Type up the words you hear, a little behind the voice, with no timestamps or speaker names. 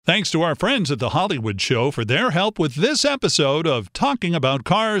Thanks to our friends at The Hollywood Show for their help with this episode of Talking About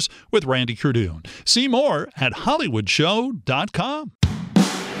Cars with Randy Cardoon. See more at hollywoodshow.com.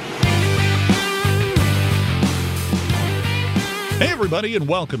 Hey everybody, and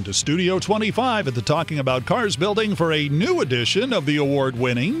welcome to Studio 25 at the Talking About Cars building for a new edition of the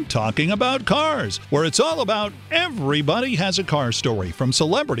award-winning Talking About Cars, where it's all about everybody has a car story, from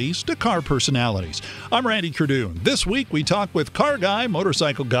celebrities to car personalities. I'm Randy Cardoon. This week we talk with car guy,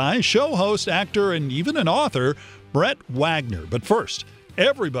 motorcycle guy, show host, actor, and even an author, Brett Wagner. But first,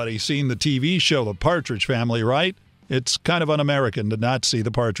 everybody's seen the TV show The Partridge Family, right? It's kind of un-American to not see the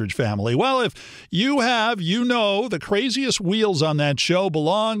Partridge Family. Well, if you have, you know the craziest wheels on that show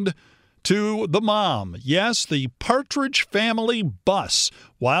belonged to the mom. Yes, the Partridge Family bus.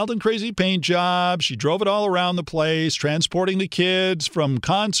 Wild and crazy paint job. She drove it all around the place, transporting the kids from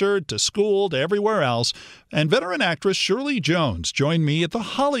concert to school to everywhere else. And veteran actress Shirley Jones joined me at The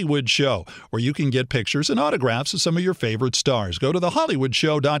Hollywood Show, where you can get pictures and autographs of some of your favorite stars. Go to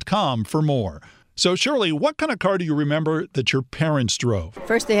thehollywoodshow.com for more. So, Shirley, what kind of car do you remember that your parents drove?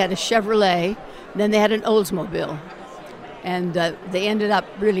 First they had a Chevrolet, then they had an Oldsmobile. And they ended up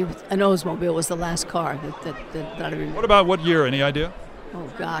really with an Oldsmobile was the last car that I remember. What about what year? Any idea? Oh,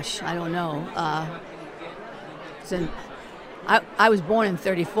 gosh, I don't know. I was born in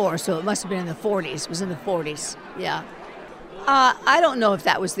 34, so it must have been in the 40s. It was in the 40s, yeah. I don't know if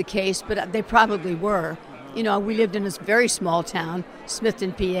that was the case, but they probably were. You know, we lived in this very small town,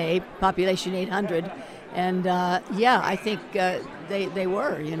 Smithton, PA, population 800, and I think they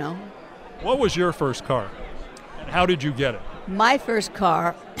were, you know. What was your first car, and how did you get it? My first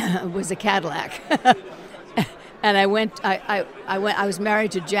car was a Cadillac, and I was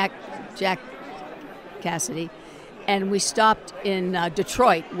married to Jack Cassidy, and we stopped in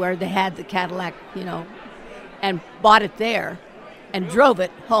Detroit where they had the Cadillac, you know, and bought it there, and drove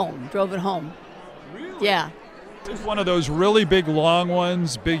it home. Yeah. It's one of those really big, long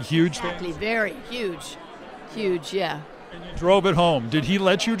ones, big, huge Exactly, things? Very huge, yeah. And you drove it home. Did he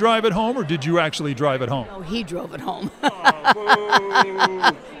let you drive it home, or did you actually drive it home? No, he drove it home.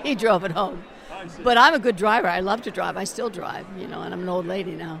 Oh, He drove it home. But I'm a good driver. I love to drive. I still drive, you know, and I'm an old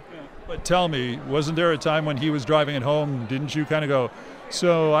lady now. But tell me, wasn't there a time when he was driving it home, didn't you kind of go,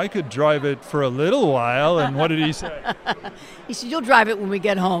 so I could drive it for a little while, and what did he say? He said, you'll drive it when we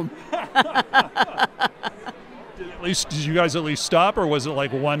get home. Did you guys at least stop, or was it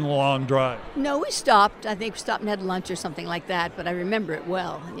like one long drive? No, we stopped. I think we stopped and had lunch or something like that, but I remember it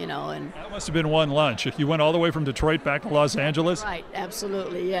well, you know. And That must have been one lunch. If you went all the way from Detroit back to Los Angeles? Right,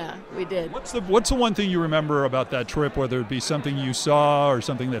 absolutely, yeah, we did. What's the one thing you remember about that trip, whether it be something you saw or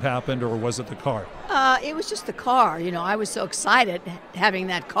something that happened, or was it the car? It was just the car, you know. I was so excited having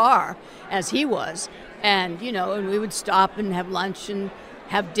that car, as he was. And, you know, and we would stop and have lunch and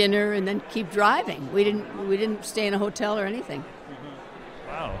have dinner and then keep driving. We didn't stay in a hotel or anything.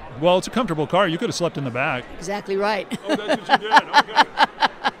 Wow. Well, it's a comfortable car. You could have slept in the back. Exactly right. Oh, that's what you did. Okay.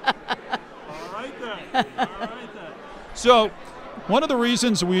 All right then. So, one of the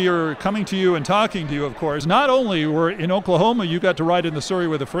reasons we are coming to you and talking to you, of course, not only were in Oklahoma, you got to ride in the Surrey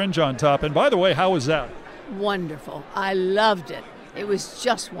with a fringe on top. And by the way, how was that? Wonderful. I loved it. It was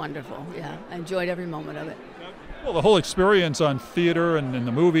just wonderful. Yeah, I enjoyed every moment of it. Well, the whole experience on theater and in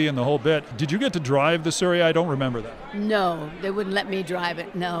the movie and the whole bit. Did you get to drive the Surrey? I don't remember that. No, they wouldn't let me drive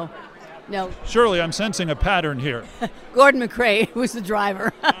it. No. Surely I'm sensing a pattern here. Gordon McRae was the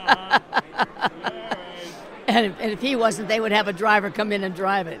driver. And if he wasn't, they would have a driver come in and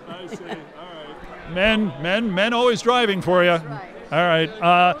drive it. I see. All right. Men always driving for you. Right. All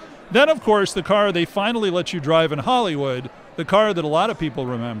right. Then, of course, the car they finally let you drive in Hollywood, the car that a lot of people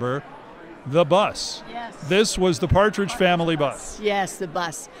remember, the bus. Yes. This was the Partridge Family bus. Yes, the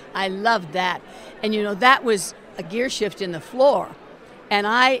bus. I loved that. And, you know, that was a gear shift in the floor. And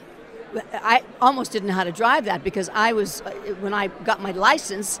I almost didn't know how to drive that because I was, when I got my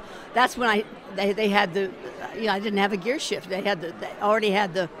license, that's when they had the, you know, I didn't have a gear shift. They already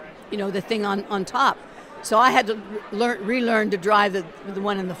had the, you know, the thing on top. So I had to relearn to drive the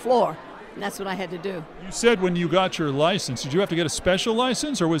one in the floor. And that's what I had to do. You said when you got your license, did you have to get a special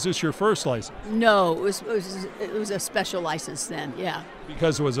license, or was this your first license? No, it was a special license then, yeah.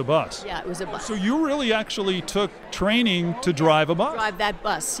 Because it was a bus? Yeah, it was a bus. So you really actually took training to drive a bus? Drive that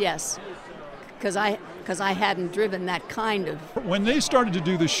bus, yes. Because I hadn't driven that kind of. When they started to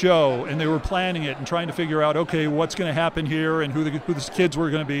do the show and they were planning it and trying to figure out, okay, what's going to happen here and who the kids were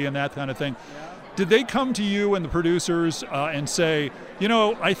going to be and that kind of thing, did they come to you and the producers and say, you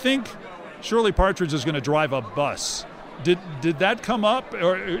know, I think Shirley Partridge is going to drive a bus? Did that come up,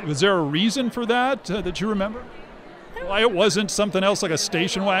 or was there a reason for that that you remember? I Why it wasn't something else like a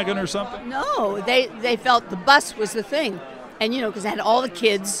station wagon or something? No, they felt the bus was the thing. And, because it had all the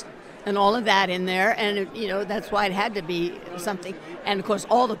kids and all of that in there. And, that's why it had to be something. And, of course,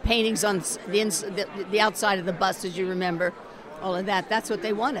 all the paintings on the outside of the bus, as you remember, all of that. That's what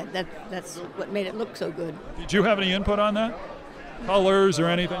they wanted. That's what made it look so good. Did you have any input on that? Colors or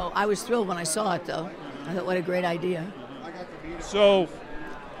anything? Oh, I was thrilled when I saw it, though. I thought, what a great idea. So,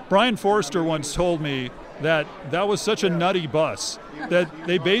 Brian Forster once told me that was such a nutty bus that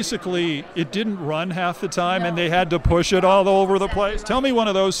they basically, it didn't run half the time and they had to push it all over the place. Tell me one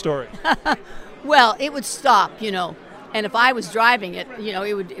of those stories. Well, it would stop, and if I was driving it,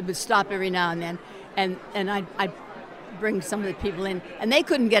 it would stop every now and then, and I'd bring some of the people in, and they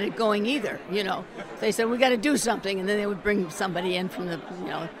couldn't get it going either, They said, we got to do something, and then they would bring somebody in from the,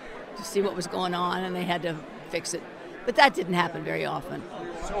 to see what was going on, and they had to fix it. But that didn't happen very often.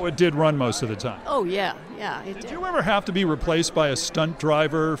 So it did run most of the time? Oh, yeah, it did. Did you ever have to be replaced by a stunt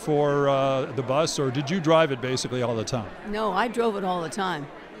driver for the bus, or did you drive it basically all the time? No, I drove it all the time.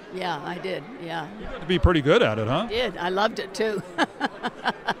 Yeah, I did, yeah. You got to be pretty good at it, huh? I did. I loved it, too.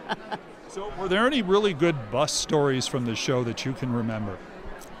 So were there any really good bus stories from the show that you can remember?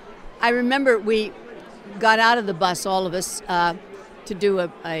 I remember we got out of the bus, all of us, to do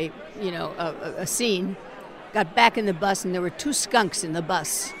a scene. Got back in the bus, and there were 2 skunks in the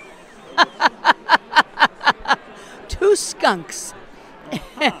bus. 2 skunks.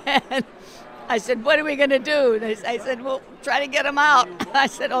 And I said, what are we going to do? And I said, well, try to get them out. I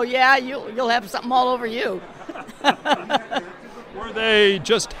said, oh, yeah, you'll have something all over you. Were they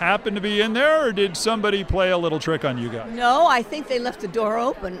just happened to be in there, or did somebody play a little trick on you guys? No, I think they left the door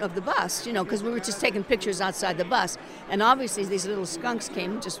open of the bus, because we were just taking pictures outside the bus. And obviously these little skunks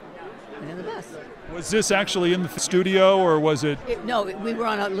came and just went in the bus. Was this actually in the studio, or was it? No, we were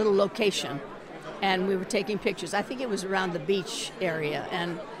on a little location, and we were taking pictures. I think it was around the beach area,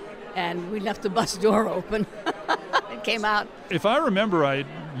 and we left the bus door open. It came out. If I remember right,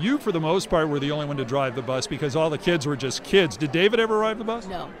 you, for the most part, were the only one to drive the bus because all the kids were just kids. Did David ever ride the bus?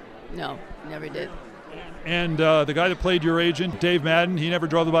 No, never did. And the guy that played your agent, Dave Madden, he never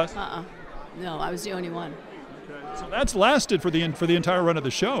drove the bus? No, I was the only one. Okay. So that's lasted for the entire run of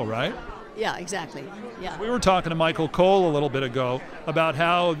the show, right? Yeah, exactly. Yeah. We were talking to Michael Cole a little bit ago about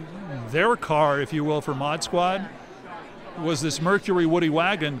how their car, if you will, for Mod Squad was this Mercury Woody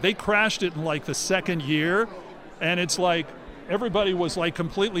wagon. They crashed it in like the second year, and it's like everybody was like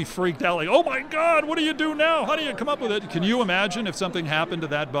completely freaked out, like, oh my God, what do you do now? How do you come up with it? Can you imagine if something happened to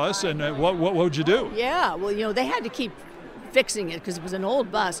that bus, and what would you do? Yeah, well, they had to keep fixing it because it was an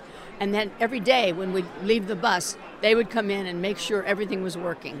old bus, and then every day when we'd leave the bus, they would come in and make sure everything was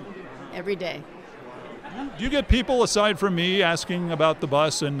working every day. Do you get people, aside from me, asking about the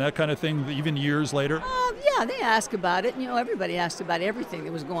bus and that kind of thing, even years later? Yeah, they ask about it. Everybody asked about everything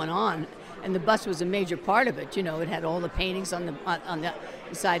that was going on. And the bus was a major part of it. It had all the paintings on the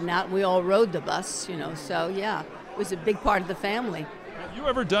inside and out. We all rode the bus, So, yeah, it was a big part of the family. Have you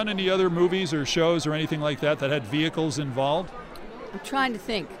ever done any other movies or shows or anything like that had vehicles involved? I'm trying to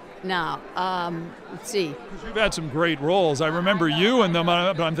think now. Let's see. You've had some great roles. I remember you in them,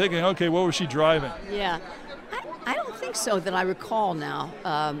 but I'm thinking, okay, what was she driving? Yeah. I don't think so that I recall now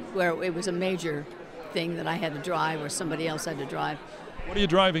where it was a major thing that I had to drive or somebody else had to drive. What are you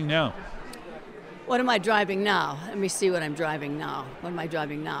driving now? What am I driving now? Let me see what I'm driving now. What am I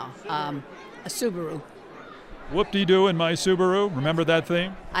driving now? A Subaru. Whoop-de-doo in my Subaru. Remember that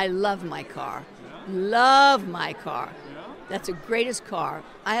theme? I love my car. Love my car. That's the greatest car.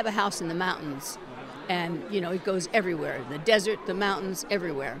 I have a house in the mountains, and, it goes everywhere. The desert, the mountains,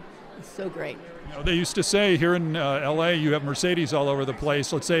 everywhere. It's so great. They used to say here in L.A. you have Mercedes all over the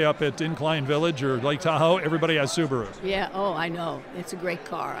place. Let's say up at Incline Village or Lake Tahoe, everybody has Subarus. Yeah, I know. It's a great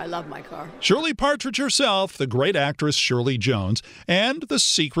car. I love my car. Shirley Partridge herself, the great actress Shirley Jones, and the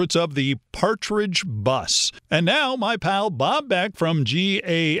secrets of the Partridge Bus. And now my pal Bob Beck from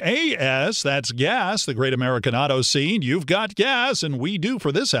GAAS, that's Gas, the Great American Auto Scene. You've got gas, and we do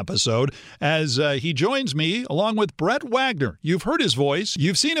for this episode, as he joins me along with Brett Wagner. You've heard his voice.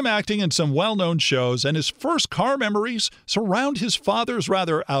 You've seen him acting in some well-known shows, and his first car memories surround his father's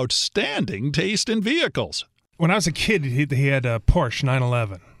rather outstanding taste in vehicles. When I was a kid, he had a Porsche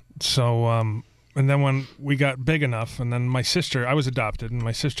 911. So, and then when we got big enough, and then I was adopted, and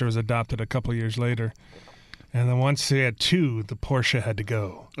my sister was adopted a couple years later. And then once they had 2, the Porsche had to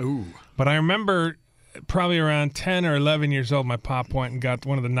go. Ooh. But I remember probably around 10 or 11 years old, my pop went and got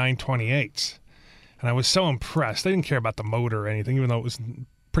one of the 928s. And I was so impressed. They didn't care about the motor or anything, even though it was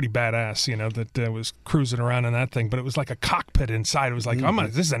pretty badass, that was cruising around in that thing. But it was like a cockpit inside. It was like,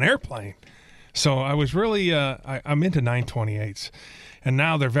 this is an airplane. So I was really, I'm into 928s. And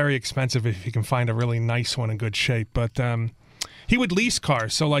now they're very expensive if you can find a really nice one in good shape. But he would lease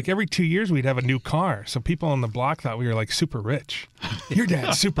cars. So like every 2 years we'd have a new car. So people on the block thought we were like super rich. Your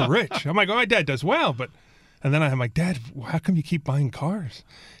dad's super rich. I'm like, oh, my dad does well. And then I'm like, Dad, how come you keep buying cars?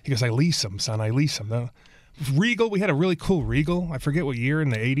 He goes, I lease them, son. I lease them. Regal, we had a really cool Regal. I forget what year in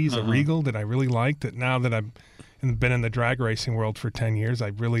the 80s, a Regal that I really liked. That now that I've been in the drag racing world for 10 years, I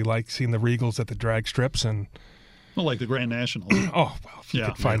really like seeing the Regals at the drag strips. And well, like the Grand National. Oh, well, if you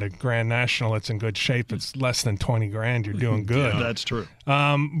could find a Grand National that's in good shape, it's less than 20 grand, you're doing good. Yeah, that's true.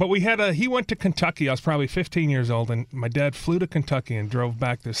 But we had he went to Kentucky. I was probably 15 years old, and my dad flew to Kentucky and drove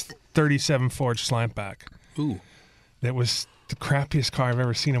back this 37 Ford Slantback. Ooh. That was the crappiest car I've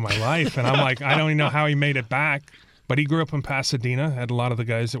ever seen in my life. And I'm like, I don't even know how he made it back. But he grew up in Pasadena, had a lot of the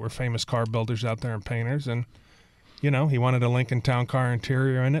guys that were famous car builders out there and painters. And, you know, he wanted a Lincoln Town Car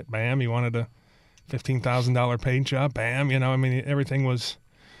interior in it. Bam. He wanted a $15,000 paint job. Bam. You know, I mean, everything was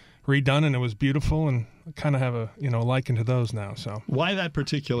redone and it was beautiful. And I kind of have a, liking to those now. So why that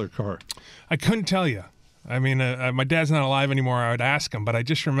particular car? I couldn't tell you. I mean, my dad's not alive anymore. I would ask him, but I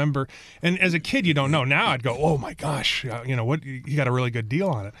just remember. And as a kid, you don't know. Now I'd go, "Oh my gosh, what? You got a really good deal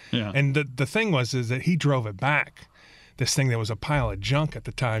on it." Yeah. And the thing is that he drove it back. This thing that was a pile of junk at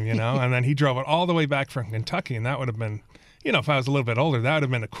the time, and then he drove it all the way back from Kentucky, and that would have been, if I was a little bit older, that would have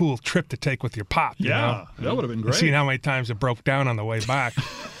been a cool trip to take with your pop. Yeah, that would have been great. Seeing how many times it broke down on the way back.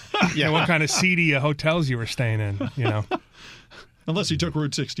 Yeah. And what kind of seedy hotels you were staying in, Unless he took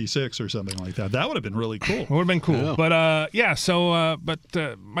Route 66 or something like that. That would have been really cool. It would have been cool. Yeah.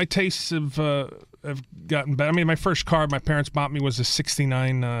 But my tastes have gotten better. I mean, my first car my parents bought me was a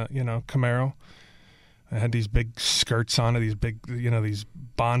 69, Camaro. I had these big skirts on it, these big, these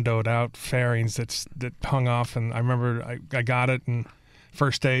bondoed out fairings that hung off. And I remember I got it, and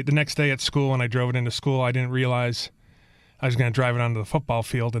the next day at school, when I drove it into school, I didn't realize I was going to drive it onto the football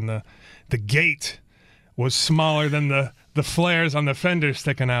field, and the gate was smaller than the flares on the fender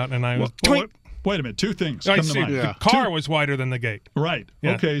sticking out, and I was... Wait a minute. Two things come to mind. The car was wider than the gate. Right.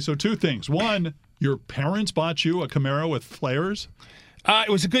 Yeah. Okay, so two things. One, your parents bought you a Camaro with flares? It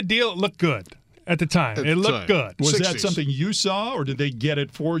was a good deal. It looked good at the time. It looked good. Was that something you saw, or did they get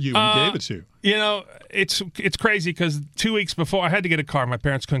it for you and gave it to you? It's crazy because 2 weeks before, I had to get a car. My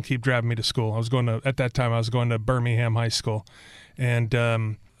parents couldn't keep driving me to school. At that time, I was going to Birmingham High School,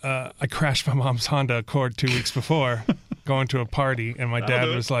 and... I crashed my mom's Honda Accord 2 weeks before going to a party, and my dad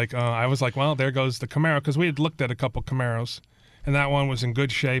was like, I was like, well, there goes the Camaro, because we had looked at a couple Camaros, and that one was in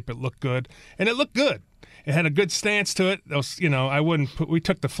good shape. It looked good, and it looked good. It had a good stance to it. We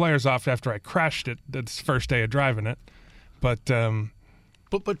took the flares off after I crashed it the first day of driving it, but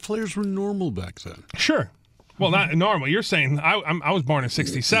flares were normal back then. Sure. Well, not normal. You're saying I was born in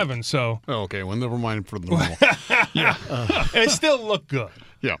 '67, so. Oh, okay. Well, never mind for the normal. Yeah. It still looked good.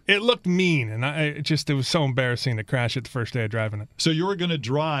 Yeah. It looked mean, and it was so embarrassing to crash it the first day of driving it. So you were going to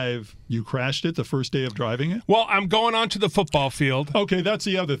drive, you crashed it the first day of driving it? Well, I'm going onto the football field. Okay, that's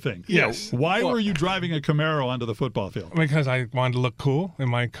the other thing. Yes. Why were you driving a Camaro onto the football field? Because I wanted to look cool in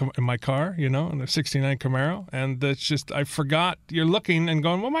my car, in a '69 Camaro, and it's just, I forgot, you're looking and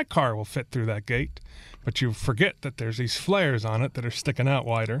going, well, my car will fit through that gate. But you forget that there's these flares on it that are sticking out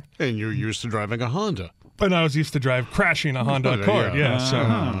wider. And you're used to driving a Honda. And I was used to crashing a Honda Accord,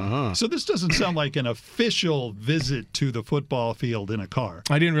 So this doesn't sound like an official visit to the football field in a car.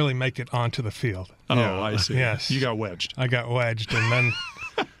 I didn't really make it onto the field. Oh, I see. Yes. You got wedged. I got wedged, and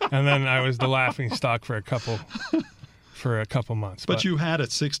then I was the laughing stock for a couple months. But you had a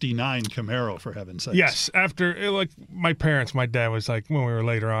 69 Camaro, for heaven's sakes. Yes. After, my dad was like, when we were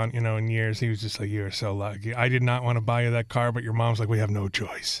later on, in years, he was just like, you're so lucky. I did not want to buy you that car, but your mom's like, we have no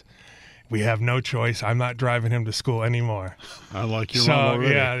choice. We have no choice. I'm not driving him to school anymore. I like your mom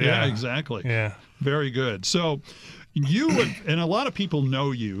already. Yeah, exactly. Yeah. Very good. So you and a lot of people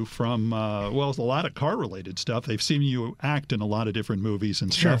know you from, a lot of car-related stuff. They've seen you act in a lot of different movies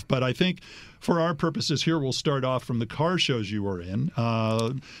and stuff. Sure. But I think for our purposes here, we'll start off from the car shows you were in.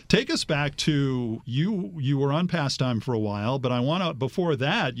 Take us back to you were on Pastime for a while, but before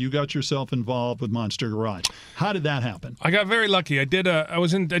that, you got yourself involved with Monster Garage. How did that happen? I got very lucky. I did a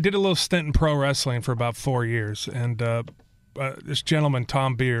little stint in pro wrestling for about 4 years, and this gentleman,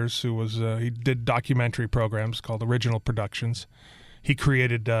 Tom Beers, who was he did documentary programs called Original Productions. He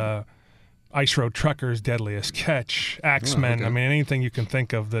created Ice Road Truckers, Deadliest Catch, Axemen. Okay. I mean, anything you can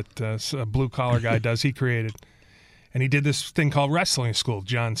think of that a blue-collar guy does, he created. And he did this thing called Wrestling School.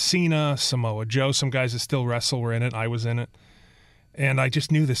 John Cena, Samoa Joe, some guys that still wrestle were in it. I was in it. And I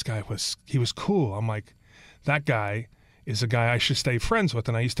just knew this guy he was cool. I'm like, that guy is a guy I should stay friends with.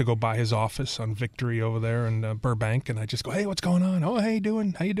 And I used to go by his office on Victory over there in Burbank, and I just go, hey, what's going on? Oh, how you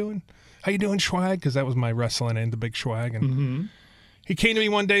doing? How you doing? How you doing, Schwag? Because that was my wrestling name, the Big Schwag. And he came to me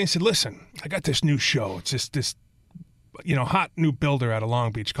one day and said, listen, I got this new show. It's just this, hot new builder out of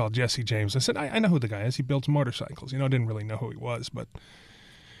Long Beach called Jesse James. I said, I know who the guy is. He builds motorcycles. I didn't really know who he was, but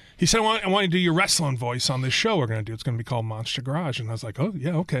he said, I want you to do your wrestling voice on this show we're going to do. It's going to be called Monster Garage. And I was like, oh,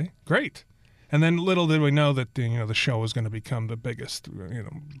 yeah, okay, great. And then little did we know that the show was going to become the biggest,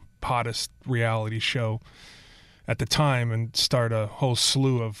 hottest reality show at the time and start a whole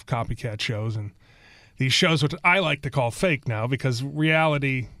slew of copycat shows. And these shows, which I like to call fake now, because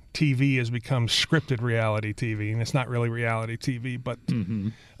reality TV has become scripted reality TV, and it's not really reality TV. But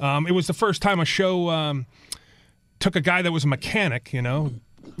it was the first time a show took a guy that was a mechanic,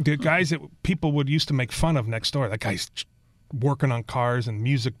 the guys that people would used to make fun of next door. That guy's working on cars and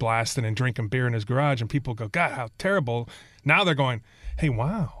music blasting and drinking beer in his garage, and people go, God, how terrible. Now they're going, hey,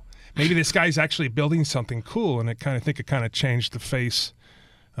 wow, maybe this guy's actually building something cool. And I think it kind of changed the face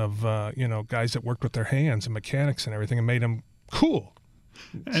of guys that worked with their hands and mechanics and everything, and made them cool.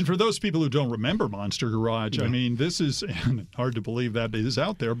 And for those people who don't remember Monster Garage, I mean, this is hard to believe that it is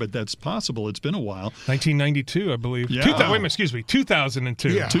out there, but that's possible. It's been a while. 1992, I believe. Yeah. 2002.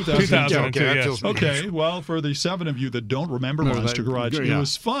 Yeah. 2002, yes. Okay, well, for the 7 of you that don't remember Monster Garage, it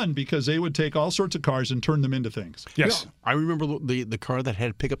was fun because they would take all sorts of cars and turn them into things. Yes. Yeah. I remember the car that had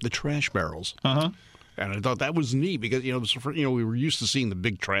to pick up the trash barrels. And I thought that was neat because we were used to seeing the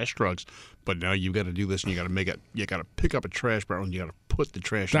big trash trucks, but now you got to do this and you got to make it. You got to pick up a trash barrel and you got to put the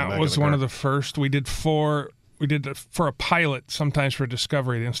trash. That in the back was of the one car. of the first. We did four. We did for a pilot. Sometimes for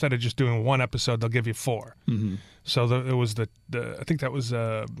Discovery, instead of just doing one episode, they'll give you 4. So it was I think that was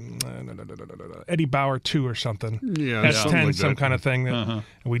Eddie Bauer 2 or something. Yeah, S10, something like some that. kind of thing. And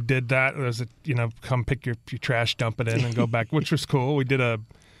we did that. It was come pick your trash, dump it in, and go back, which was cool. We did a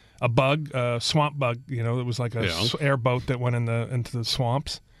swamp bug. It was like a airboat that went into the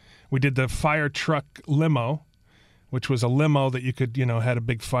swamps. We did the fire truck limo, which was a limo that you could, had a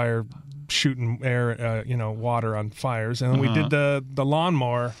big fire shooting air, water on fires. And then we did the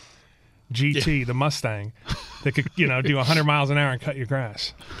lawnmower GT, the Mustang, that could, do 100 miles an hour and cut your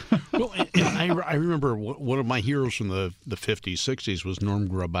grass. Well, and I remember one of my heroes from the 50s, 60s was Norm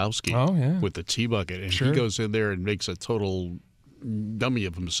Grabowski. Oh, yeah. With the T-Bucket. And Sure. he goes in there and makes a total dummy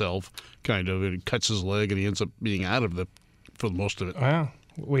of himself, kind of, and cuts his leg, and he ends up being out of for most of it. Wow.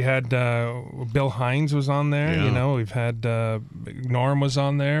 We had Bill Hines was on there. Yeah. We've had Norm was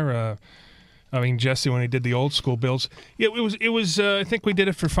on there. Jesse, when he did the old school builds, it was. I think we did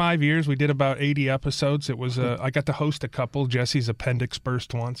it for 5 years. We did about 80 episodes. It was. I got to host a couple. Jesse's appendix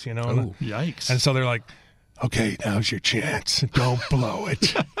burst once. Oh, yikes! And so they're like, okay, now's your chance. Don't blow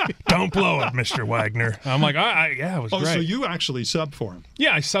it. Don't blow it, Mr. Wagner. I'm like, yeah, it was great. Oh, so you actually subbed for him?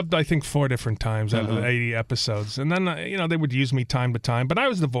 Yeah, I subbed, I think, 4 different times out of the 80 episodes. And then, they would use me time to time. But I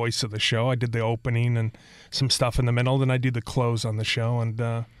was the voice of the show. I did the opening and some stuff in the middle. Then I do the close on the show. And,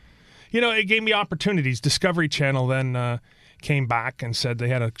 it gave me opportunities. Discovery Channel then came back and said they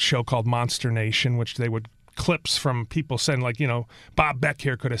had a show called Monster Nation, which they would clips from people send, like, Bob Beck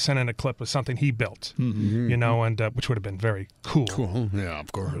here could have sent in a clip of something he built, and which would have been very cool. Cool. Yeah,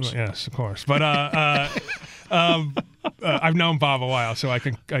 of course. Yes, of course. But I've known Bob a while, so I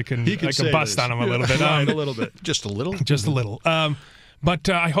can bust on him a little bit. Right, a little bit. Just a little? Just a little. But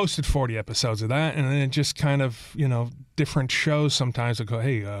I hosted 40 episodes of that, and then it just kind of, different shows sometimes would go,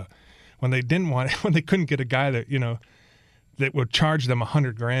 hey, when they couldn't get a guy that, that would charge them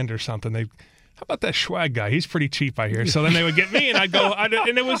 $100,000 or something, how about that Schwag guy? He's pretty cheap, I hear. So then they would get me, and I'd go,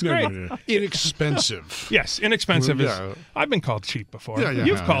 and it was great. Inexpensive. Yes, inexpensive. Yeah. I've been called cheap before. Yeah,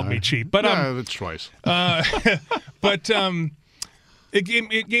 You've called me cheap, but that's twice.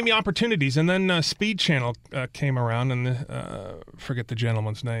 It gave me opportunities, and then Speed Channel came around, and forget the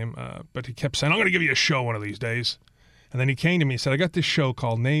gentleman's name, but he kept saying, "I'm going to give you a show one of these days." And then he came to me and said, "I got this show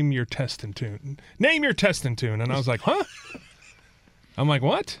called Name Your Testin' Tune." Name Your Testin' Tune, and I was like, "Huh?" I'm like,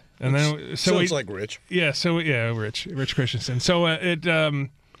 "What?" And then Sounds like Rich. Yeah, Rich Christensen. So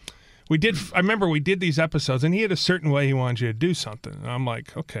we did. I remember we did these episodes, and he had a certain way he wanted you to do something. And I'm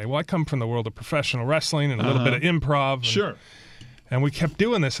like, okay, well, I come from the world of professional wrestling and a little bit of improv. And, Sure. And we kept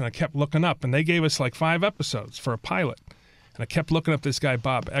doing this, and I kept looking up, and they gave us like 5 episodes for a pilot. And I kept looking up this guy,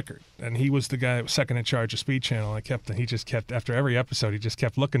 Bob Eckert, and he was the guy that was second in charge of Speed Channel. He just kept, after every episode, he just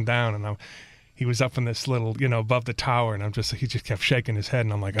kept looking down, and he was up in this little, above the tower, and he just kept shaking his head,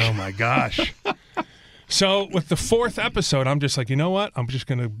 and I'm like, oh my gosh. So with the 4th episode, I'm just like, you know what? I'm just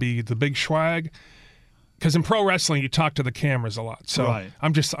going to be the Big Schwag. because in pro wrestling you talk to the cameras a lot. So Right.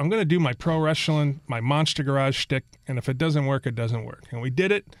 I'm going to do my pro wrestling, my Monster Garage shtick, and if it doesn't work, it doesn't work. And we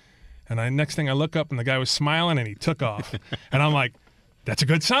did it, and next thing I look up and the guy was smiling and he took off, and I'm like, that's a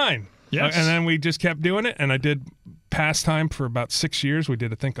good sign. Yes. And then we just kept doing it, and I did Pastime for about 6 years. We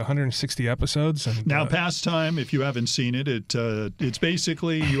did, I think, 160 episodes. And Now, Pastime, if you haven't seen it, it's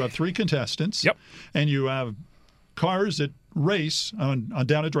basically you have 3 contestants. Yep. And you have cars that race on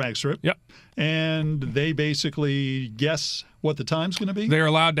down a drag strip. Yep. And they basically guess what the time's going to be. They're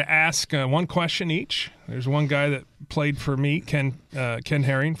allowed to ask one question each. There's one guy that played for me, Ken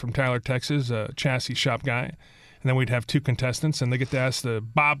Herring from Tyler, Texas, a chassis shop guy. And then we'd have 2 contestants, and they get to ask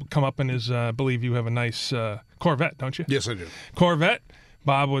Bob come up in his, I believe you have a nice Corvette, don't you? Yes, I do. Corvette.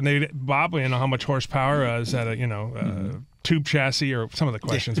 Bob, you know how much horsepower is that a, tube chassis or some of the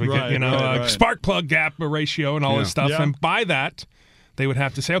questions we Right, get, right. spark plug gap ratio and all this stuff. Yeah. And by that, they would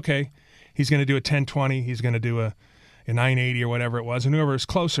have to say, okay, he's going to do a 1020, he's going to do a 980 or whatever it was, and whoever was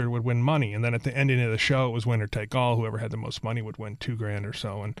closer would win money. And then at the ending of the show, it was winner take all. Whoever had the most money would win $2,000 or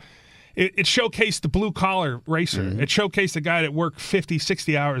so. And it showcased the blue-collar racer. It showcased the guy that worked 50,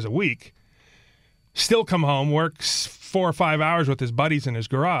 60 hours a week, still come home, works 4 or 5 hours with his buddies in his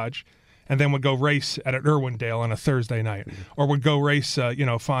garage, and then would go race at an Irwindale on a Thursday night, or would go race,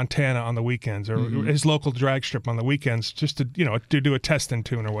 Fontana on the weekends, or his local drag strip on the weekends, just to do a test and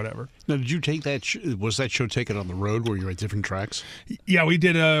tune or whatever. Now, did you take that? Was that show taken on the road where you were at different tracks? Yeah, we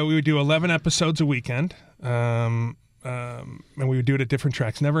did. We would do 11 episodes a weekend. And we would do it at different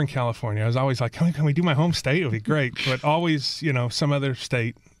tracks, never in California. I was always like, can we do my home state? It would be great. But always, some other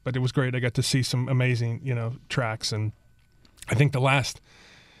state. But it was great. I got to see some amazing, tracks. And I think the last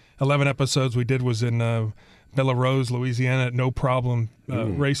 11 episodes we did was in Bella Rose, Louisiana, at No Problem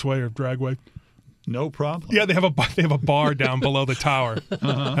Raceway or Dragway. No problem. Yeah, they have a bar down below the tower.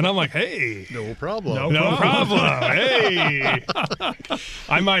 And I'm like, hey. No problem. No problem. Hey.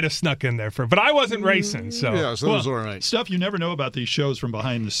 I might have snuck in there but I wasn't racing, so. Yeah, so it was all right. Stuff you never know about these shows from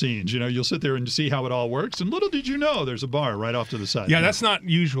behind the scenes. You'll sit there and see how it all works, and little did you know there's a bar right off to the side. Yeah, that's not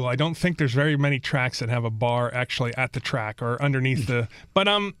usual. I don't think there's very many tracks that have a bar actually at the track or underneath the. But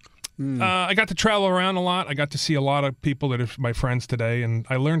I got to travel around a lot. I got to see a lot of people that are my friends today, and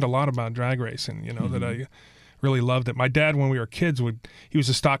I learned a lot about drag racing. That I really loved it. My dad, when we were kids, he was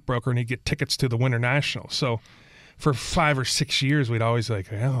a stockbroker, and he'd get tickets to the Winter Nationals. So for 5 or 6 years, we'd always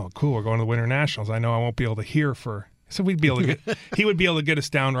like, oh, cool, we're going to the Winter Nationals. I know I won't be able to hear so we'd be able to he would be able to get us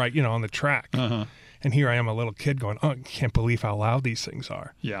down right, on the track. And here I am, a little kid going, oh, I can't believe how loud these things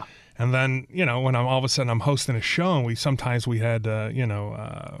are. Yeah. And then, when all of a sudden I'm hosting a show, and we had,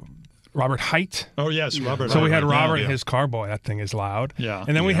 Robert Height. Oh yes, Robert. So we had right Robert now, and his car boy. That thing is loud. Yeah.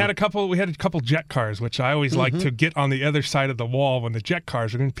 And then we had a couple jet cars, which I always like to get on the other side of the wall when the jet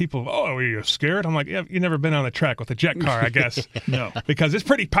cars are going. People, oh, are you scared? I'm like, yeah, you've never been on a track with a jet car, I guess. No. Because it's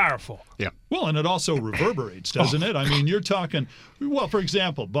pretty powerful. Yeah. Well, and it also reverberates, doesn't it? I mean, you're talking. Well, for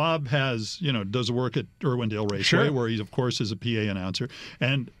example, Bob does work at Irwindale Raceway, Sure. where he, of course, is a PA announcer.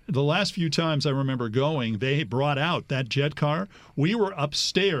 And the last few times I remember going, they brought out that jet car. We were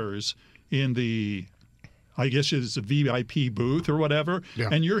upstairs in the, I guess it's a VIP booth or whatever,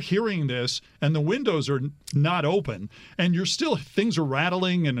 and you're hearing this, and the windows are not open, and things are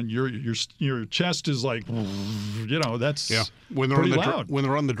rattling, and your chest is like, that's When they're pretty on loud. when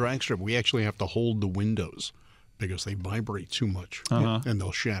they're on the drag strip, we actually have to hold the windows because they vibrate too much and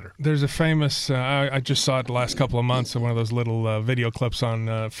they'll shatter. There's a famous, I just saw it the last couple of months, one of those little video clips on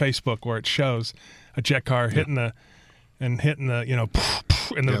Facebook where it shows a jet car hitting the, and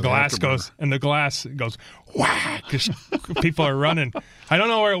the glass goes, and the glass goes whack. People are running. I don't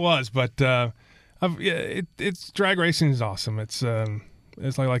know where it was, but it's drag racing is awesome. It's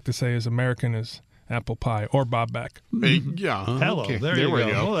as I like to say, as American as apple pie or Bob Beck. Yeah. Hello. Okay. There you we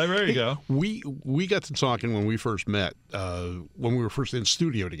go. Well, there you go. We got to talking when we first met, when we were first in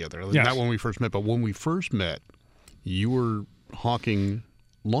studio together. Yes. Not when we first met, but when we first met, you were hawking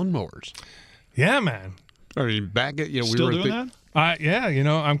lawnmowers. Yeah, man. I mean, back at Still we were doing that? Yeah,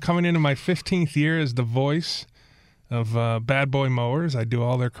 I'm coming into my 15th year as the voice of Bad Boy Mowers. I do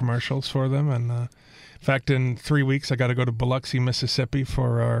all their commercials for them, and in fact, in 3 weeks, I got to go to Biloxi, Mississippi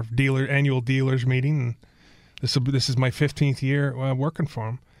for our annual dealers meeting. And this is my 15th year working for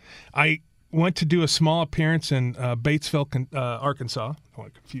them. I went to do a small appearance in Batesville, Arkansas. I don't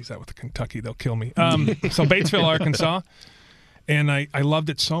want to confuse that with the Kentucky; they'll kill me. So Batesville, Arkansas. And I loved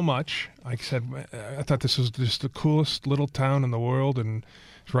it so much. I said, I thought this was just the coolest little town in the world, and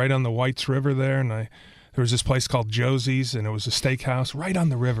it's right on the Whites River there. And there was this place called Josie's, and it was a steakhouse right on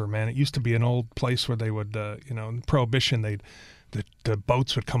the river, man. It used to be an old place where they would, in Prohibition, they'd the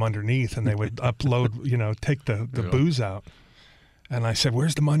boats would come underneath and they would upload, take the booze out. And I said,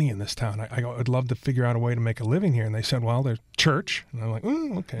 where's the money in this town? I would love to figure out a way to make a living here. And they said, well, there's church. And I'm like,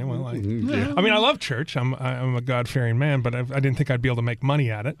 okay, well, I mean, I love church. I'm a God-fearing man, but I didn't think I'd be able to make money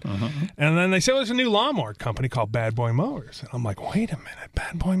at it. And then they said, well, there's a new lawnmower company called Bad Boy Mowers. And I'm like, wait a minute,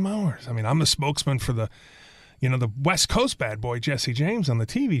 Bad Boy Mowers. I mean, I'm the spokesman for the West Coast bad boy, Jesse James, on the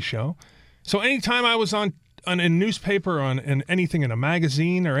TV show. So anytime I was on a newspaper, in anything, in a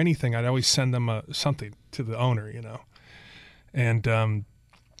magazine or anything, I'd always send them something to the owner, And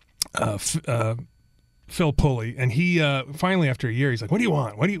Phil Pulley, and he finally, after a year, he's like, what do you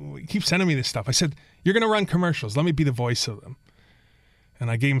want? You keep sending me this stuff? I said, you're going to run commercials. Let me be the voice of them. And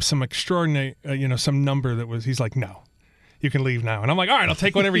I gave him some extraordinary, some number he's like, no, you can leave now. And I'm like, all right, I'll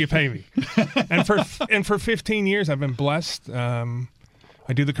take whatever you pay me. and for 15 years, I've been blessed.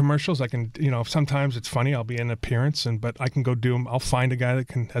 I do the commercials. I can, sometimes it's funny. I'll be in an appearance, but I can go do them. I'll find a guy that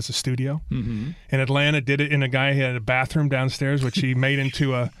has a studio. In Atlanta, did it in a guy who had a bathroom downstairs, which he made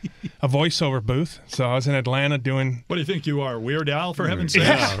into a voiceover booth. So I was in Atlanta doing. What do you think you are, Weird Al, for heaven's sake?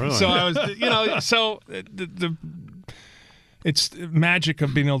 Yeah, really. So I was, it's magic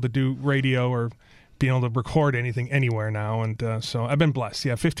of being able to do radio or being able to record anything anywhere now, and so I've been blessed.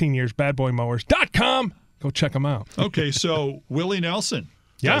 Yeah, 15 years. BadBoyMowers.com. Go check them out. Okay, so Willie Nelson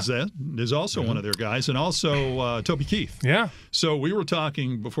does that. Is also one of their guys, and also Toby Keith. Yeah. So we were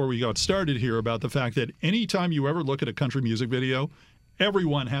talking before we got started here about the fact that anytime you ever look at a country music video,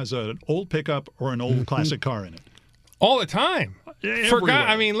 everyone has an old pickup or an old classic car in it. All the time. Forgot.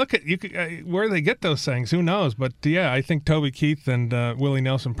 I mean, look at where they get those things. Who knows? But yeah, I think Toby Keith and Willie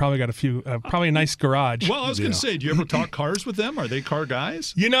Nelson probably got probably a nice garage. Well, I was going to say, do you ever talk cars with them? Are they car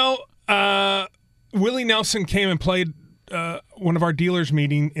guys? Willie Nelson came and played one of our dealers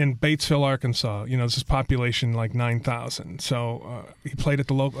meeting in Batesville, Arkansas. This is population like 9,000. So he played at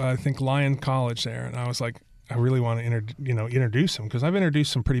the local, I think, Lyon College there, and I was like, I really want to introduce him, because I've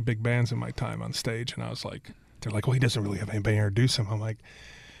introduced some pretty big bands in my time on stage, and I was like, they're like, well, he doesn't really have anybody to introduce him. I'm like,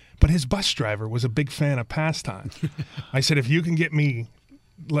 but his bus driver was a big fan of Pastime. I said, if you can get me,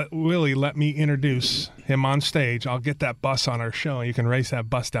 let me introduce him on stage, I'll get that bus on our show, and you can race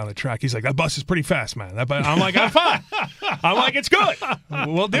that bus down the track. He's like, that bus is pretty fast, man. I'm like, I'm fine. I'm like, it's good.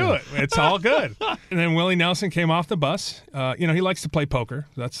 We'll do it. It's all good. And then Willie Nelson came off the bus. He likes to play poker.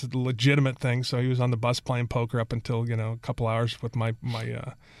 That's a legitimate thing. So he was on the bus playing poker up until, a couple hours with my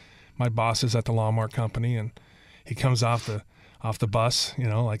bosses at the lawnmower company, and he comes off the bus,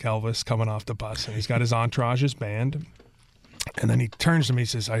 like Elvis coming off the bus, and he's got his entourage, his band. And then he turns to me and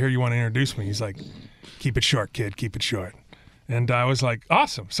says, I hear you want to introduce me. He's like, keep it short, kid, keep it short. And I was like,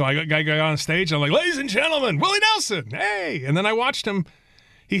 awesome. So I got on stage, and I'm like, ladies and gentlemen, Willie Nelson, hey. And then I watched him.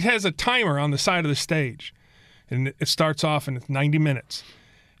 He has a timer on the side of the stage, and it starts off in 90 minutes.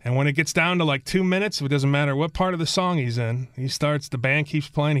 And when it gets down to like 2 minutes, it doesn't matter what part of the song he's in, the band keeps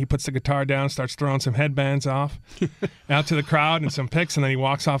playing, he puts the guitar down, starts throwing some headbands off out to the crowd and some picks, and then he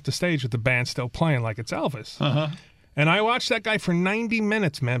walks off the stage with the band still playing like it's Elvis. And I watched that guy for 90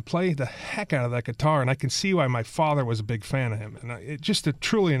 minutes, man, play the heck out of that guitar, and I can see why my father was a big fan of him. And it's just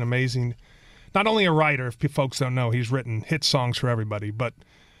truly an amazing, not only a writer, if folks don't know, he's written hit songs for everybody, but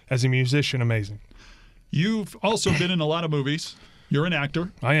as a musician, amazing. You've also been in a lot of movies. You're an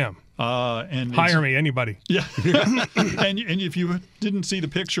actor. I am. And hire me, anybody. Yeah. and if you didn't see the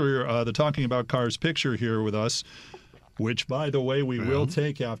picture, the Talking About Cars picture here with us, which, by the way, we will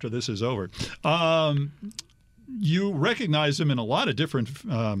take after this is over, you recognize him in a lot of different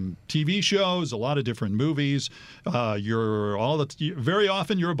TV shows, a lot of different movies. Very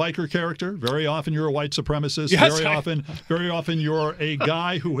often you're a biker character. Very often you're a white supremacist. Yes, very often you're a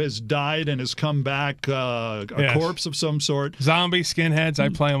guy who has died and has come back, a corpse of some sort. Zombie, skinheads, I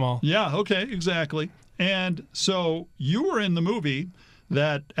play them all. Yeah, okay, exactly. And so you were in the movie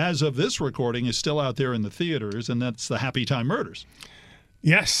that, as of this recording, is still out there in the theaters, and that's the Happy Time Murders.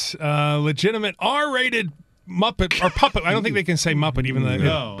 Yes, legitimate R-rated Muppet or puppet. I don't think they can say Muppet, even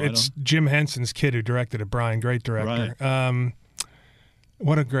though it's Jim Henson's kid who directed it. Brian, great director. Right.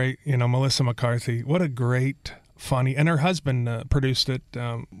 What a great, Melissa McCarthy. What a great, funny, and her husband produced it.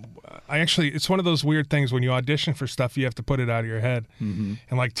 It's one of those weird things when you audition for stuff, you have to put it out of your head. And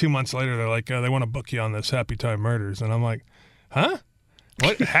like 2 months later, they're like, they want to book you on this Happy Time Murders, and I'm like, huh?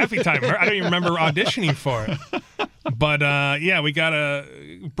 What Happy Time Murders? I don't even remember auditioning for it. But, we got a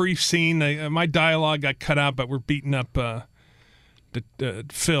brief scene. My dialogue got cut out, but we're beating up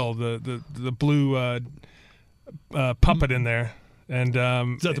Phil, the blue puppet in there. And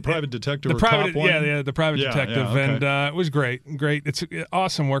Is that the private detective the or private, cop one? yeah, the private Yeah, detective, yeah, okay. and it was great. It's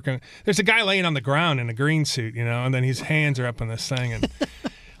awesome working. There's a guy laying on the ground in a green suit, and then his hands are up on this thing, and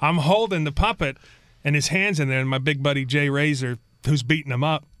I'm holding the puppet, and his hands in there, and my big buddy Jay Razor, who's beating him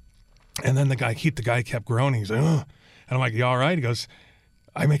up, and then the guy kept groaning. He's like, "Ugh." And I'm like, "You all right?" He goes,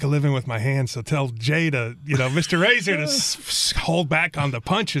 "I make a living with my hands, so tell Jay to, Mr. Razor to hold back on the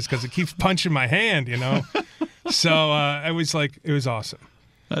punches because it keeps punching my hand, So it was awesome.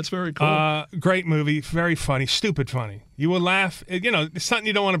 That's very cool. Great movie, very funny, stupid funny. You will laugh. It's something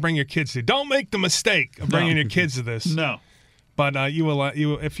you don't want to bring your kids to. Don't make the mistake of bringing your kids to this. No. But you will.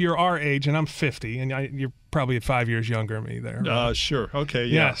 If you're our age, and I'm 50, and you're probably 5 years younger than me there. Right? Sure. Okay.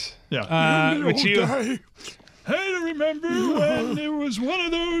 Yeah. Yes. Yeah. Which you. Hey, I remember when it was one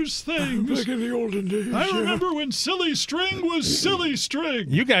of those things. Back in the olden days. I remember when Silly String was Silly String.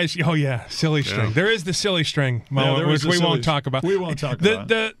 You guys, oh yeah, silly string. Yeah. There is the silly string moment, there is which the we won't silly- talk about. we won't talk about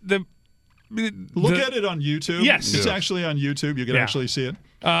Look at it on YouTube. Yes. It's actually on YouTube. You can Yeah. actually see it.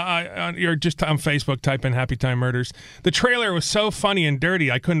 You're just on Facebook, type in Happy Time Murders. The trailer was so funny and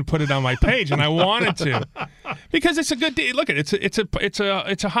dirty, I couldn't put it on my page, and I wanted to, because it's a good. Look at it.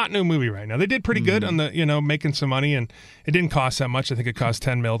 It's a hot new movie right now. They did pretty good on the making some money, and it didn't cost that much. I think it cost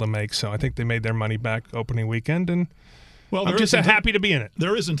 $10 million to make, so I think they made their money back opening weekend, and Well, I'm just happy to be in it.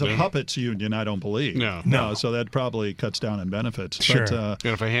 There isn't a puppets union, I don't believe. No. So that probably cuts down on benefits. Sure. But,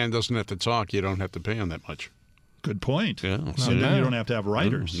 And if a hand doesn't have to talk, you don't have to pay them that much. good point. Yeah. So bad. you don't have to have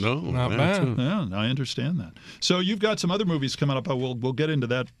writers. No. Not yeah, bad. too. Yeah, I understand that. So you've got some other movies coming up. We'll get into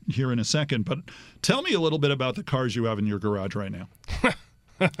that here in a second. But tell me a little bit about the cars you have in your garage right now.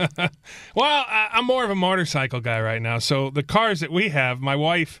 Well, I'm more of a motorcycle guy right now. So the cars that we have, my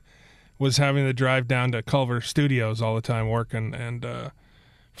wife was having to drive down to Culver Studios all the time working, and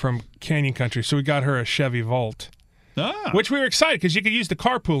from Canyon Country. So we got her a Chevy Volt, which we were excited because you could use the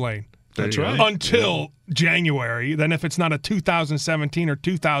carpool lane. That's There you right. go. Until January. Then if it's not a 2017 or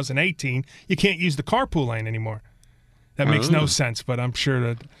 2018, you can't use the carpool lane anymore. That makes no sense, but I'm sure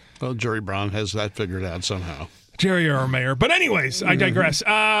that Well, Jerry Brown has that figured out somehow. Jerry or our mayor. But anyways, I digress.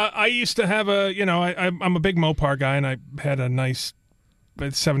 I used to have I'm a big Mopar guy, and I had a nice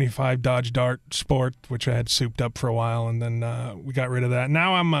 75 Dodge Dart Sport, which I had souped up for a while, and then we got rid of that.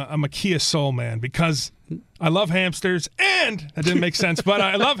 Now I'm a Kia Soul man because I love hamsters, and that didn't make sense, but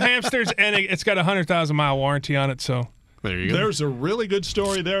I love hamsters, and it's got a 100,000-mile warranty on it, so. There you go. There's a really good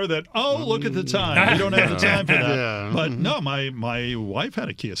story there that, look at the time. We don't have the time for that. Yeah. But no, my wife had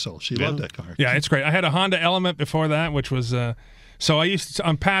a Kia Soul. She loved that car. Yeah, it's great. I had a Honda Element before that, which was so I used to,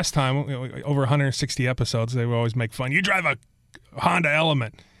 on Pastime, over 160 episodes, they would always make fun. You drive a Honda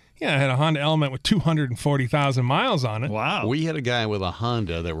Element. Yeah, I had a Honda Element with 240,000 miles on it. Wow. We had a guy with a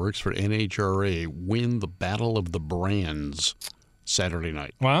Honda that works for NHRA win the Battle of the Brands Saturday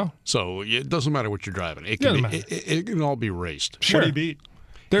night. Wow. So it doesn't matter what you're driving. It Doesn't can matter. it can all be raced. What Sure. did he beat?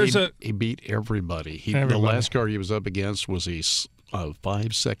 There's He beat everybody. The Everybody. last car he was up against was a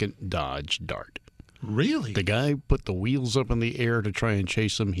 5-second Dodge Dart. Really? The guy put the wheels up in the air to try and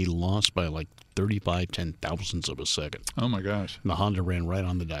chase him. He lost by like 35 10,000ths of a second. Oh, my gosh. And the Honda ran right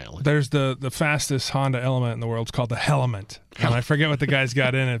on the dial. There's the fastest Honda Element in the world. It's called the Heliment. And I forget what the guy's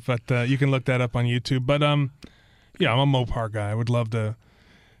got in it, but you can look that up on YouTube. But yeah, I'm a Mopar guy. I would love to.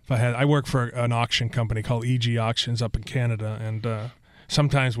 If I work for an auction company called EG Auctions up in Canada, and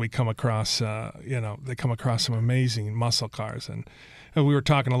sometimes we come across they come across some amazing muscle cars, and we were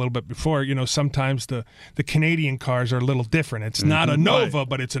talking a little bit before. Sometimes the Canadian cars are a little different. It's not a Nova,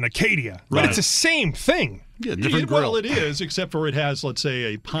 but it's an Acadia. But it's the same thing. Yeah, different grill. Well, it is, except for it has, let's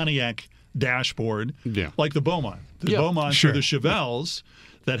say, a Pontiac dashboard, like the Beaumont. The Beaumonts sure. are the Chevelles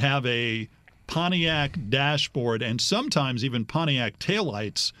that have a Pontiac dashboard and sometimes even Pontiac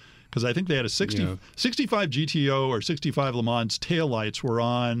taillights, because I think they had a 65 GTO or 65 Le Mans taillights were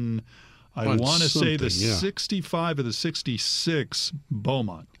on, I want to say the 65 or the 66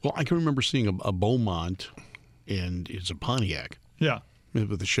 Beaumont. Well, I can remember seeing a Beaumont, and it's a Pontiac. Yeah.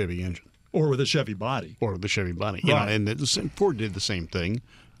 With a Chevy engine. Or with a Chevy body. Or the Chevy body. Right. And Ford did the same thing.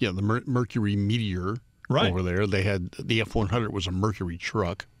 Yeah, the Mercury Meteor over there. They had the F-100 was a Mercury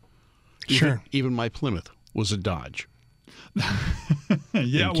truck. Even my Plymouth was a Dodge.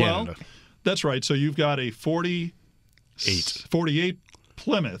 Yeah, well, that's right. So you've got a 48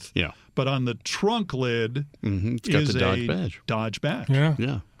 Plymouth. Yeah. But on the trunk lid it's got is the Dodge a badge. Dodge badge. Yeah.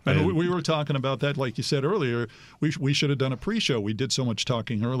 Yeah. And we were talking about that, like you said earlier. We should have done a pre-show. We did so much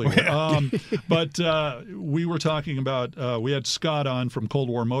talking earlier. But we were talking about, we had Scott on from Cold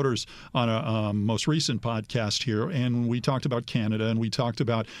War Motors on a most recent podcast here, and we talked about Canada, and we talked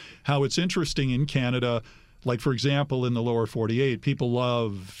about how it's interesting in Canada. Like, for example, in the lower 48, people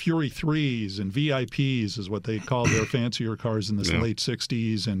love Fury 3s and VIPs is what they called their fancier cars in the late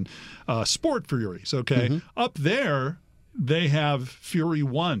 60s, and Sport Furies, okay? Up there, they have Fury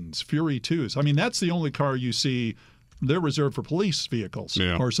 1s, Fury 2s. I mean, that's the only car you see. They're reserved for police vehicles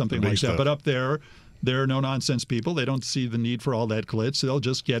or something like that. But up there, they're no-nonsense people. They don't see the need for all that glitz. They'll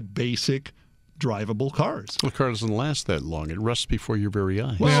just get basic drivable cars. Well, the car doesn't last that long. It rusts before your very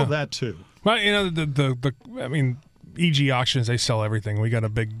eyes. Well, that too. Well, you know, I mean, EG Auctions, they sell everything. We got a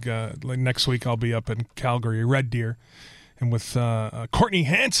big, like next week I'll be up in Calgary, Red Deer, and with Courtney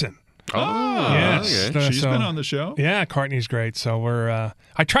Hansen. Oh, yes. Okay. She's been on the show. Yeah, Courtney's great. So we're,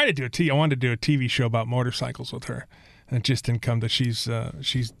 I tried to do I wanted to do a TV show about motorcycles with her. And it just didn't come to she's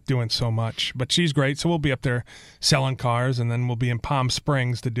doing so much. But she's great. So we'll be up there selling cars, and then we'll be in Palm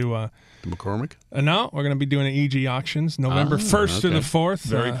Springs to do a... The McCormick? No, we're going to be doing an EG Auctions November 1st through the 4th.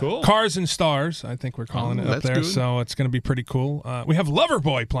 Very cool. Cars and Stars, I think we're calling it up there. Good. So it's going to be pretty cool. We have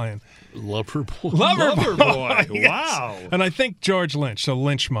Loverboy playing. Loverboy. Loverboy. Yes. Wow. And I think George Lynch, so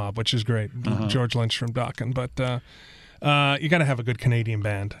Lynch Mob, which is great. George Lynch from Dokken. But you got to have a good Canadian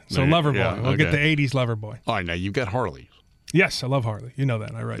band. So Loverboy. We'll get the 80s Loverboy. All right, now you've got Harley. Yes, I love Harley. You know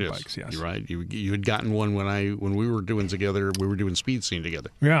that. I ride bikes, yes. You're right. You had gotten one when we were doing together. We were doing Speed Scene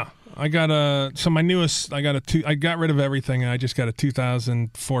together. Yeah. I got my newest, I got rid of everything, and I just got a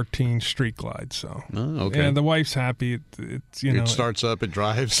 2014 Street Glide. So, okay. Yeah, the wife's happy. It's It starts up, it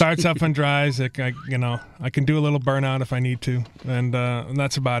drives. Starts up and drives. I can do a little burnout if I need to, and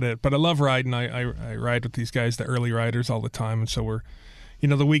that's about it. But I love riding. I ride with these guys, the early riders, all the time, and so we're,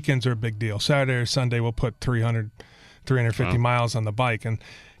 the weekends are a big deal. Saturday or Sunday, we'll put 350 miles on the bike. And,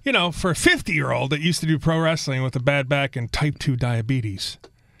 for a 50-year-old that used to do pro wrestling with a bad back and type 2 diabetes,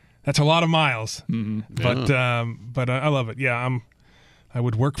 that's a lot of miles. But I love it. Yeah, I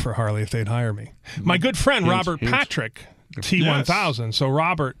would work for Harley if they'd hire me. My good friend, Robert Patrick, T1000. Yes. So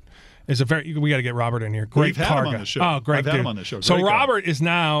Robert is we got to get Robert in here. Great car guy. Oh, great. I've had him on the show. So Robert is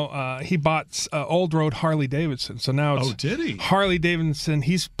now, he bought Old Road Harley Davidson. So now it's did he? Harley Davidson.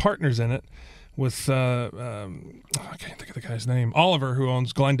 He's partners in it with I can't think of the guy's name. Oliver, who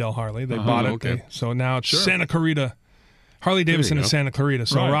owns Glendale Harley. They bought it. Okay. So now it's Santa Clarita. Harley Davidson in Santa Clarita.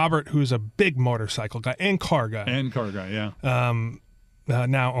 So Robert, who's a big motorcycle guy and car guy.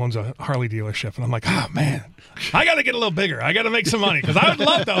 Now owns a Harley dealership. And I'm like, oh, man, I got to get a little bigger. I got to make some money because I would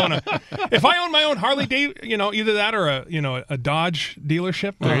love to own if I own my own Harley, either that or a Dodge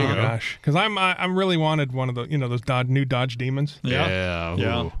dealership. There you go. Gosh. Because I'm really wanted one of the, those new Dodge Demons. Yeah.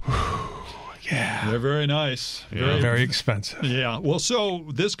 Yeah. They're very nice. Very expensive. Yeah. Well, so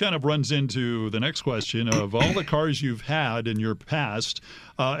this kind of runs into the next question of all the cars you've had in your past,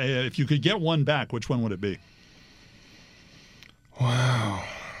 if you could get one back, which one would it be? Wow.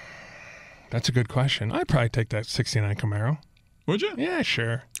 That's a good question. I'd probably take that 69 Camaro. Would you? Yeah,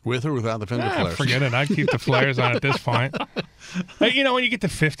 sure. With or without the fender flares? Forget it. I'd keep the flares on at this point. When you get to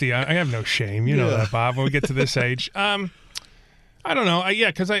 50, I have no shame. You know that, Bob, when we get to this age. I don't know.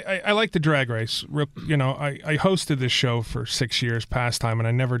 Because I like the drag race. I hosted this show for 6 years, pastime, and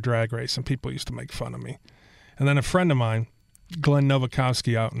I never drag race, and people used to make fun of me. And then a friend of mine, Glenn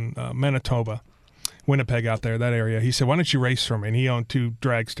Novakowski out in Manitoba, Winnipeg out there, that area, he said, why don't you race for me? And he owned 2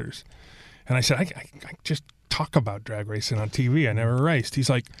 dragsters. And I said, I just talk about drag racing on TV. I never raced. He's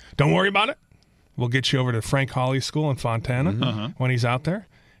like, don't worry about it. We'll get you over to Frank Hawley's school in Fontana when he's out there.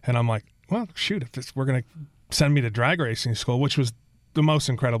 And I'm like, well, shoot, we're going to send me to drag racing school, which was the most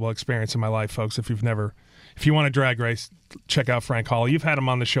incredible experience in my life, folks. If you want to drag race, check out Frank Hawley. You've had him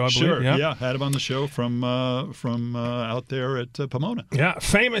on the show, I believe. Sure, yeah, had him on the show from out there at Pomona. Yeah,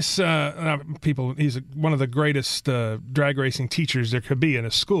 famous people. He's one of the greatest drag racing teachers there could be in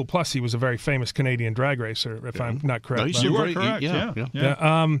a school. Plus, he was a very famous Canadian drag racer, if I'm not correct. No, you are correct,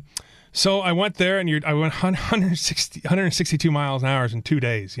 yeah. So I went there, and I went 162 miles an hour in 2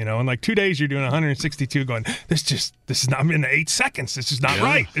 days, In like 2 days, you're doing 162 going, this is not in 8 seconds. This is not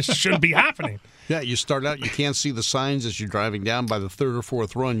right. This shouldn't be happening. Yeah, you start out, you can't see the signs as you're driving down. By the 3rd or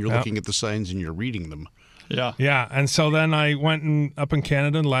 4th run, you're looking at the signs and you're reading them. Yeah. Yeah, and so then I went up in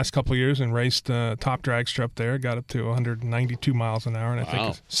Canada the last couple of years and raced top dragster up there. Got up to 192 miles an hour, and I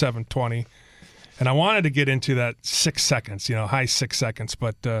think it's 720. And I wanted to get into that 6 seconds, high 6 seconds,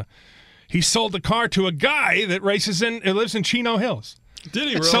 but he sold the car to a guy that lives in Chino Hills. Did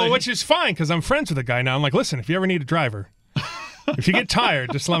he really? So, which is fine because I'm friends with the guy now. I'm like, listen, if you ever need a driver, if you get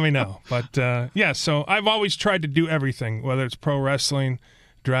tired, just let me know. But so I've always tried to do everything, whether it's pro wrestling,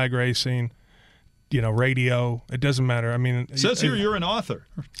 drag racing, radio. It doesn't matter. I mean, It says here you're an author.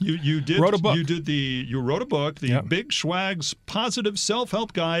 You wrote a book. You wrote a book, the Yep. Big Schwag's Positive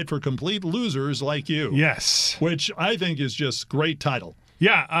Self-Help Guide for Complete Losers Like You. Yes. Which I think is just great title.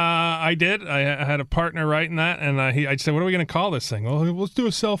 Yeah, I did. I had a partner writing that, and I said, "What are we going to call this thing?" Well, let's do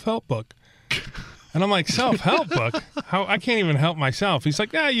a self-help book. And I'm like, self-help book? How I can't even help myself. He's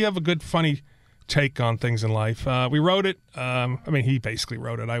like, yeah, you have a good, funny take on things in life. We wrote it. He basically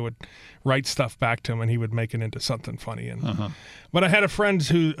wrote it. I would write stuff back to him, and he would make it into something funny. And But I had a friend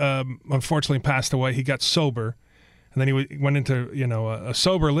who unfortunately passed away. He got sober, and then he went into a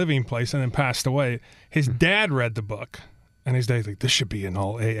sober living place, and then passed away. His dad read the book, and his dad's like, "This should be in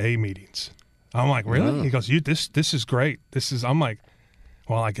all AA meetings." I'm like, "Really?" Yeah. He goes, "This is great. I'm like,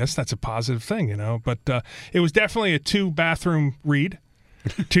 well, I guess that's a positive thing, But it was definitely a 2-bathroom read.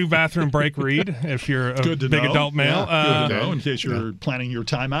 2-bathroom break read if you're a Good to big know. adult male. Good to know in case you're planning your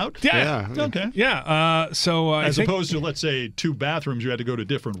time out. Yeah. Okay. Yeah. So As I think, opposed to, let's say, 2 bathrooms, you had to go to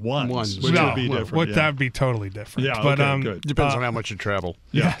different ones, which no, would be different. that would be totally different. Yeah, But, okay, good. Depends on how much you travel.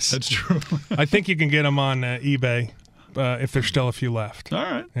 Yeah, Yes. that's true. I think you can get them on eBay if there's still a few left. All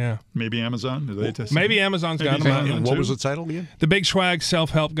right. Yeah. Maybe Amazon. Do they test Maybe Amazon's got Maybe them. Amazon. And what was the title again? The Big Schwag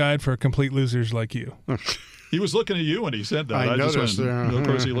Self-Help Guide for Complete Losers Like You. He was looking at you when he said that. I just noticed, went, Of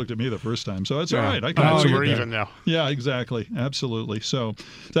course, he looked at me the first time, so it's all right. I can Oh, So you're we're there. even now. Yeah, exactly. Absolutely. So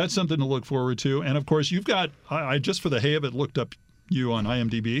that's something to look forward to. And, of course, you've got – I just for the hay of it looked up you on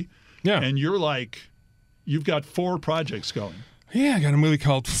IMDb. Yeah. And you've got 4 projects going. Yeah, I got a movie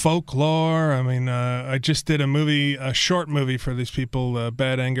called Folklore. I mean, I just did a short movie for these people,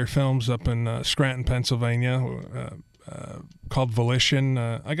 Bad Anger Films up in Scranton, Pennsylvania, called Volition.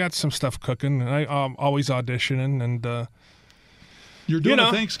 I got some stuff cooking. I'm always auditioning. And You're doing a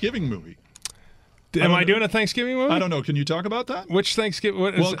Thanksgiving movie. am I doing a Thanksgiving movie? I don't know. Can you talk about that? Which Thanksgiving?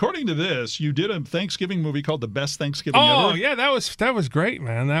 What is Well, it? according to this, you did a Thanksgiving movie called The Best Thanksgiving Oh, Ever. yeah, that was great,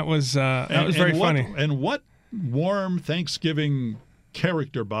 man. That was very funny. And what warm Thanksgiving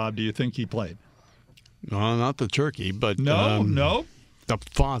character, Bob, do you think he played? No, not the turkey, but No. the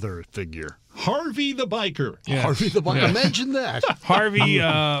father figure. Harvey the biker. Yes. Harvey the Biker. Imagine that. Harvey,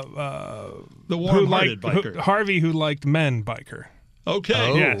 The warm-hearted biker. Harvey who liked men biker. Okay.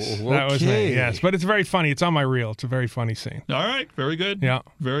 Oh. Yes, that was me. okay. Yes, but it's very funny. It's on my reel. It's a very funny scene. All right. Very good. Yeah.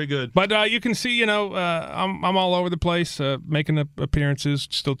 Very good. But you can see, I'm all over the place, making appearances,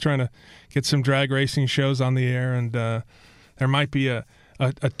 still trying to get some drag racing shows on the air, and there might be a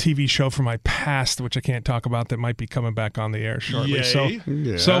TV show from my past, which I can't talk about, that might be coming back on the air shortly. Yay. So Yeah.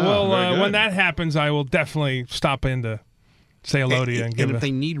 we'll Very good. when that happens, I will definitely stop in to say hello to you and give And it if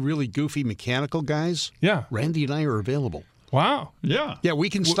they need really goofy mechanical guys, yeah. Randy and I are available. Wow. Yeah. Yeah, we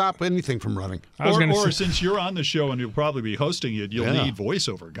can stop anything from running. I was gonna Or say, since you're on the show and you'll probably be hosting it, you'll Yeah. need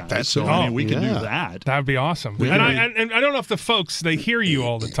voiceover guys. That's so it. I mean, we can do Yeah. that. that'd be awesome. We And can I don't know if the folks, they hear you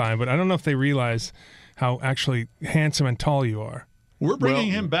all the time, but I don't know if they realize how actually handsome and tall you are. We're bringing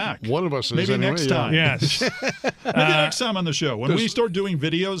Well, him back. one of us is Maybe anyway, next yeah. time. Yes. Maybe next time on the show. When we start doing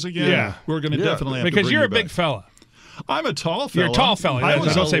videos again, Yeah. we're going to Yeah. definitely have to Because bring you're you a big back. fella. I'm a tall fella. You're a tall fella. I Yeah,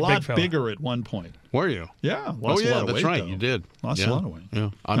 was don't a say big lot fella. bigger at one point. Were you? Yeah. Oh, Lost a yeah, lot of that's weight, right. though. You did. Lost yeah. a lot of weight. Yeah,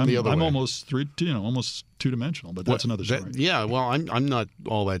 I'm the other I'm way. almost almost 2-dimensional, but that's another story. Yeah, well, I'm not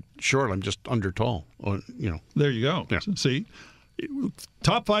all that short. I'm just under tall. There you go. Yeah. So, see,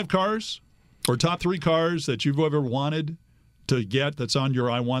 top 5 cars or top 3 cars that you've ever wanted to get that's on your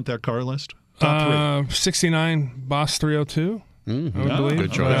I want that car list? Top 3. 69 Boss 302, I would Yeah, believe.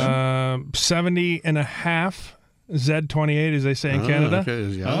 good choice. 70 and a half Z28, as they say in Canada. Okay,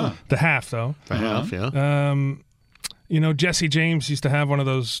 yeah. The half, though. The half, yeah. Jesse James used to have one of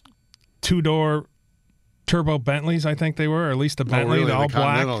those 2-door turbo Bentleys, I think they were, or at least a Bentley, really? all The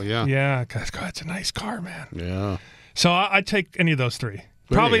black. Continental, yeah. Yeah, God, it's a nice car, man. Yeah. So I'd take any of those 3. There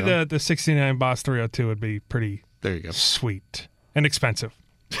Probably you go. the 69 Boss 302 would be pretty There you go. sweet and expensive.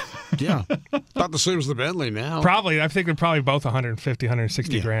 Yeah. About the same as the Bentley now. Probably, I think they're probably both 150,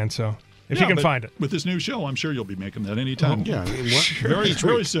 160 Yeah. grand. So if Yeah, you can but find it. With this new show, I'm sure you'll be making that anytime. Yeah. Very,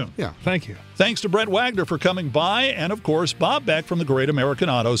 very soon. Yeah. Thank you. Thanks to Brent Wagner for coming by, and of course, Bob Beck from the Great American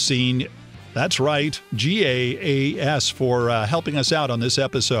Auto Scene. That's right, GAAS, for helping us out on this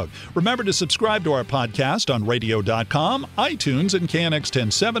episode. Remember to subscribe to our podcast on radio.com, iTunes, and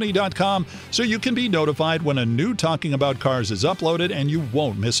KNX1070.com so you can be notified when a new Talking About Cars is uploaded and you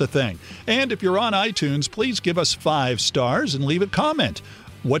won't miss a thing. And if you're on iTunes, please give us 5 stars and leave a comment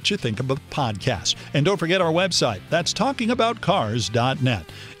what you think of the podcast. And don't forget our website. That's talkingaboutcars.net.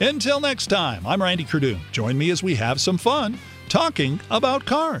 Until next time, I'm Randy Cardoon. Join me as we have some fun talking about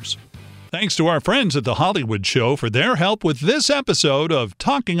cars. Thanks to our friends at The Hollywood Show for their help with this episode of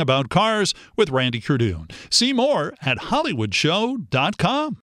Talking About Cars with Randy Cardoon. See more at hollywoodshow.com.